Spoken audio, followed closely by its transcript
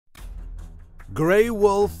Grey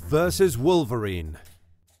Wolf versus Wolverine.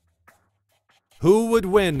 Who would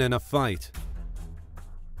win in a fight?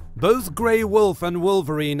 Both Grey Wolf and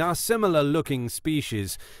Wolverine are similar-looking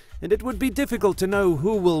species, and it would be difficult to know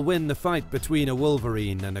who will win the fight between a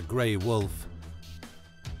Wolverine and a Grey Wolf.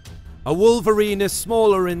 A Wolverine is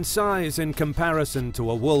smaller in size in comparison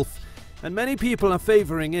to a wolf, and many people are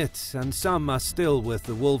favoring it, and some are still with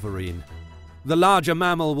the Wolverine. The larger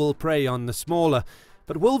mammal will prey on the smaller,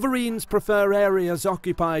 but Wolverines prefer areas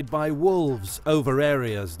occupied by wolves over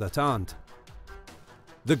areas that aren't.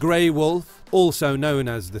 The Grey Wolf, also known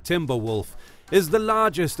as the timber wolf, is the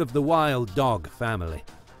largest of the wild dog family.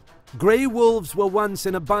 Grey wolves were once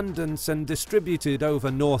in abundance and distributed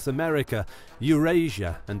over North America,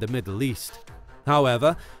 Eurasia, and the Middle East.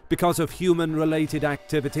 However, because of human-related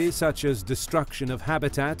activities such as destruction of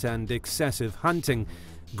habitat and excessive hunting,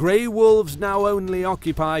 Grey wolves now only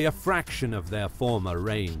occupy a fraction of their former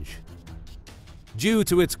range. Due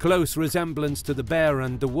to its close resemblance to the bear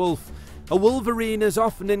and the wolf, a Wolverine is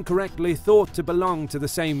often incorrectly thought to belong to the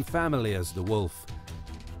same family as the wolf.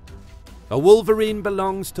 A Wolverine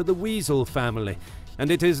belongs to the weasel family, and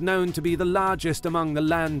it is known to be the largest among the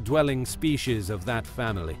land-dwelling species of that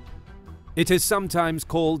family. It is sometimes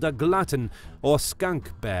called a glutton or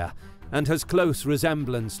skunk bear, and has close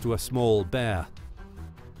resemblance to a small bear.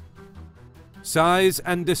 Size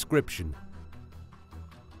and description.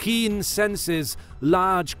 Keen senses,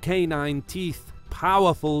 large canine teeth,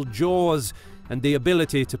 powerful jaws, and the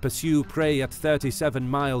ability to pursue prey at 37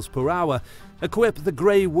 miles per hour equip the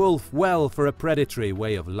Grey Wolf well for a predatory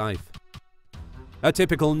way of life. A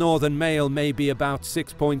typical northern male may be about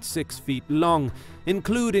 6.6 feet long,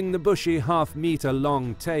 including the bushy half-meter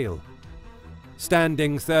long tail.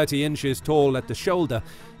 Standing 30 inches tall at the shoulder,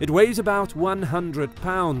 it weighs about 100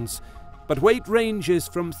 pounds, but weight ranges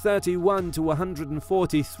from 31 to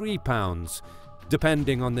 143 pounds,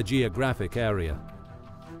 depending on the geographic area.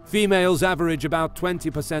 Females average about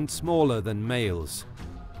 20% smaller than males.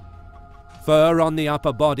 Fur on the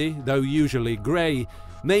upper body, though usually grey,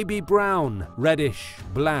 may be brown, reddish,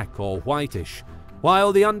 black or whitish,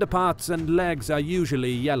 while the underparts and legs are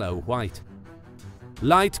usually yellow-white.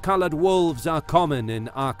 Light-coloured wolves are common in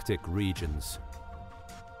Arctic regions.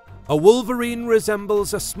 A Wolverine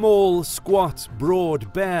resembles a small, squat,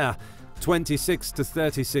 broad bear, 26 to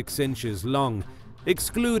 36 inches long,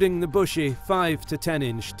 excluding the bushy 5 to 10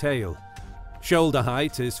 inch tail. Shoulder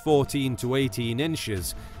height is 14 to 18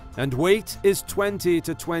 inches, and weight is 20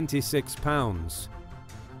 to 26 pounds.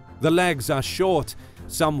 The legs are short,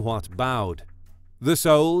 somewhat bowed. The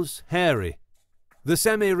soles hairy. The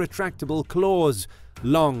semi-retractable claws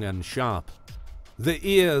long and sharp. The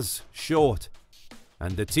ears short.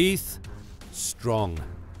 And the teeth strong.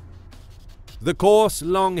 The coarse,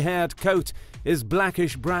 long-haired coat is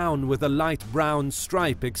blackish-brown with a light brown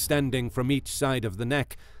stripe extending from each side of the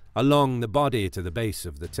neck along the body to the base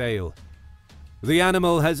of the tail. The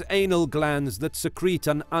animal has anal glands that secrete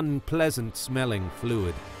an unpleasant-smelling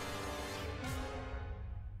fluid.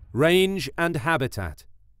 Range and habitat.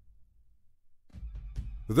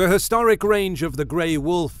 The historic range of the Grey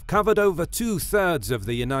Wolf covered over 2/3 of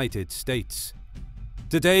the United States.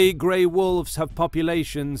 Today, Grey Wolves have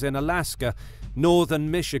populations in Alaska,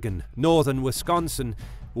 northern Michigan, northern Wisconsin,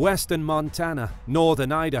 western Montana,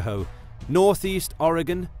 northern Idaho, northeast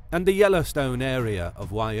Oregon, and the Yellowstone area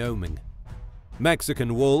of Wyoming.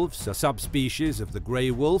 Mexican wolves, a subspecies of the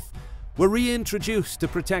Grey Wolf, were reintroduced to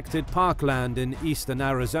protected parkland in eastern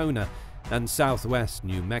Arizona and southwest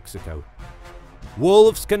New Mexico.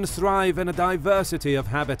 Wolves can thrive in a diversity of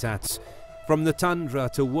habitats, from the tundra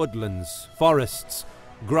to woodlands, forests,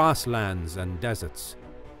 grasslands and deserts.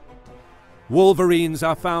 Wolverines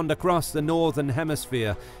are found across the northern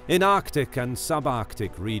hemisphere in Arctic and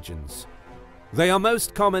subarctic regions. They are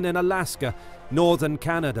most common in Alaska, northern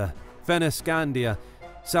Canada, Fennoscandia,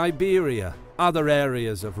 Siberia, other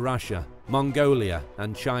areas of Russia, Mongolia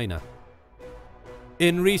and China.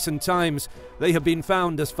 In recent times, they have been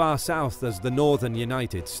found as far south as the northern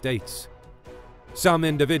United States. Some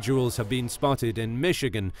individuals have been spotted in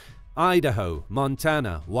Michigan, Idaho,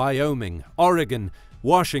 Montana, Wyoming, Oregon,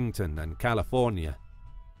 Washington, and California.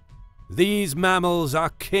 These mammals are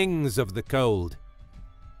kings of the cold.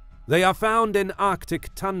 They are found in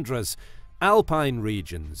Arctic tundras, alpine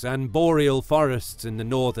regions, and boreal forests in the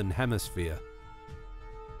northern hemisphere.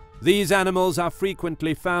 These animals are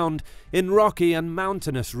frequently found in rocky and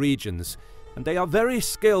mountainous regions, and they are very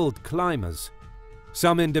skilled climbers.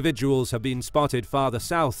 Some individuals have been spotted farther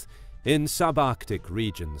south in subarctic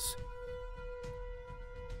regions.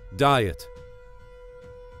 Diet.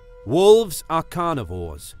 Wolves are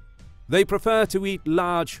carnivores. They prefer to eat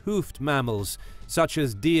large hoofed mammals such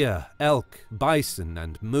as deer, elk, bison,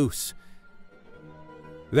 and moose.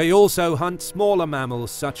 They also hunt smaller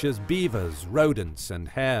mammals such as beavers, rodents, and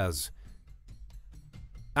hares.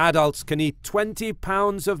 Adults can eat 20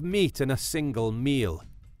 pounds of meat in a single meal.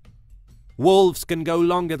 Wolves can go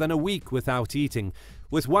longer than a week without eating,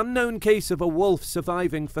 with one known case of a wolf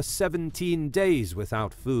surviving for 17 days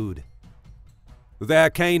without food.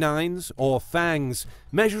 Their canines, or fangs,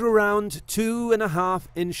 measure around 2.5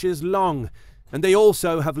 inches long, and they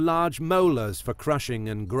also have large molars for crushing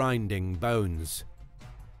and grinding bones.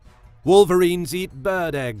 Wolverines eat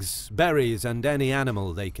bird eggs, berries, and any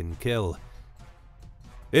animal they can kill.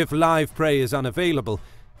 If live prey is unavailable,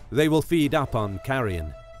 they will feed up on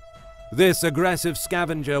carrion. This aggressive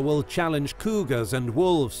scavenger will challenge cougars and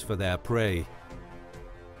wolves for their prey.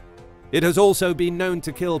 It has also been known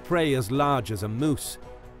to kill prey as large as a moose.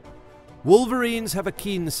 Wolverines have a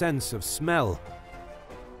keen sense of smell.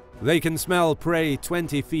 They can smell prey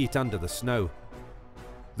 20 feet under the snow.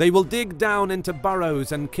 They will dig down into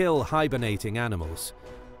burrows and kill hibernating animals.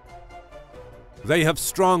 They have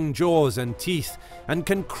strong jaws and teeth and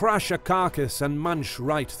can crush a carcass and munch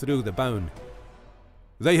right through the bone.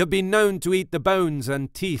 They have been known to eat the bones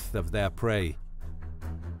and teeth of their prey.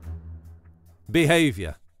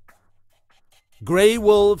 Behavior. Grey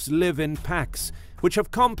wolves live in packs, which have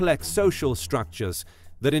complex social structures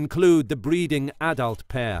that include the breeding adult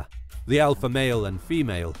pair, the alpha male and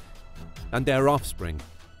female, and their offspring.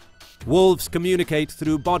 Wolves communicate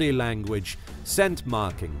through body language, scent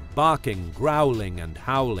marking, barking, growling, and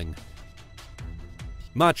howling.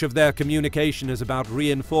 Much of their communication is about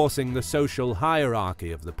reinforcing the social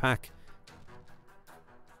hierarchy of the pack.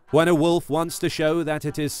 When a wolf wants to show that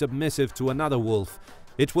it is submissive to another wolf,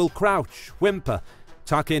 it will crouch, whimper,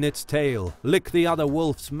 tuck in its tail, lick the other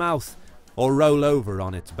wolf's mouth, or roll over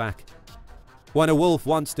on its back. When a wolf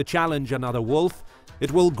wants to challenge another wolf,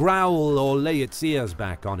 it will growl or lay its ears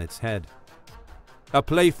back on its head. A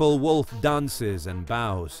playful wolf dances and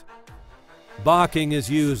bows. Barking is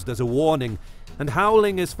used as a warning, and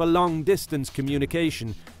howling is for long-distance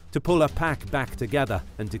communication to pull a pack back together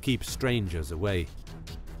and to keep strangers away.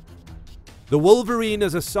 The wolverine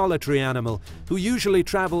is a solitary animal who usually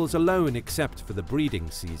travels alone except for the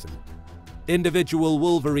breeding season. Individual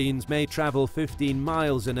wolverines may travel 15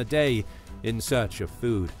 miles in a day in search of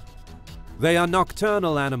food. They are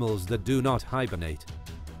nocturnal animals that do not hibernate.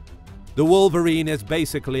 The wolverine is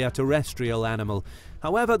basically a terrestrial animal.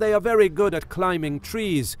 However, they are very good at climbing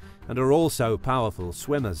trees and are also powerful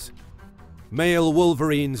swimmers. Male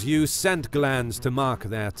wolverines use scent glands to mark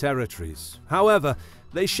their territories. However,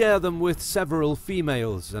 they share them with several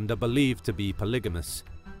females and are believed to be polygamous.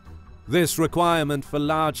 This requirement for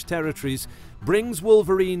large territories brings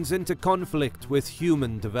wolverines into conflict with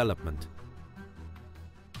human development.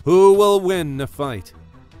 Who will win the fight?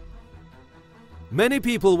 Many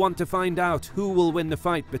people want to find out who will win the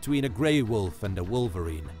fight between a grey wolf and a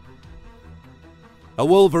wolverine. A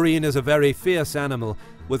wolverine is a very fierce animal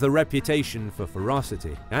with a reputation for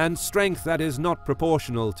ferocity and strength that is not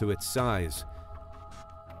proportional to its size.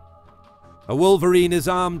 A wolverine is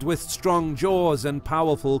armed with strong jaws and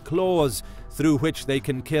powerful claws through which they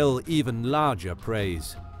can kill even larger prey.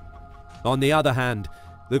 On the other hand,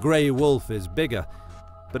 the grey wolf is bigger,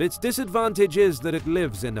 but its disadvantage is that it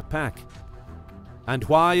lives in a pack. And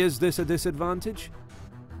why is this a disadvantage?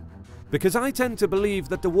 Because I tend to believe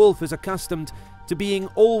that the wolf is accustomed to being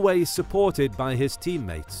always supported by his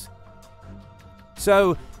teammates.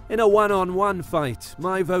 So, in a one-on-one fight,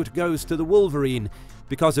 my vote goes to the wolverine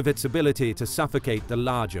because of its ability to suffocate the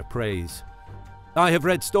larger prey. I have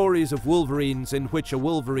read stories of wolverines in which a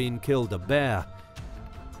wolverine killed a bear.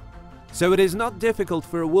 So it is not difficult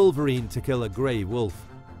for a wolverine to kill a grey wolf.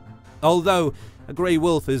 Although a grey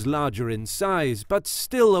wolf is larger in size, but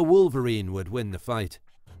still a wolverine would win the fight.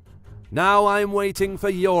 Now I'm waiting for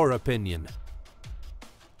your opinion.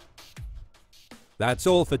 That's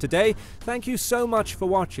all for today. Thank you so much for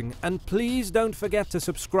watching, and please don't forget to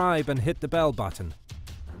subscribe and hit the bell button.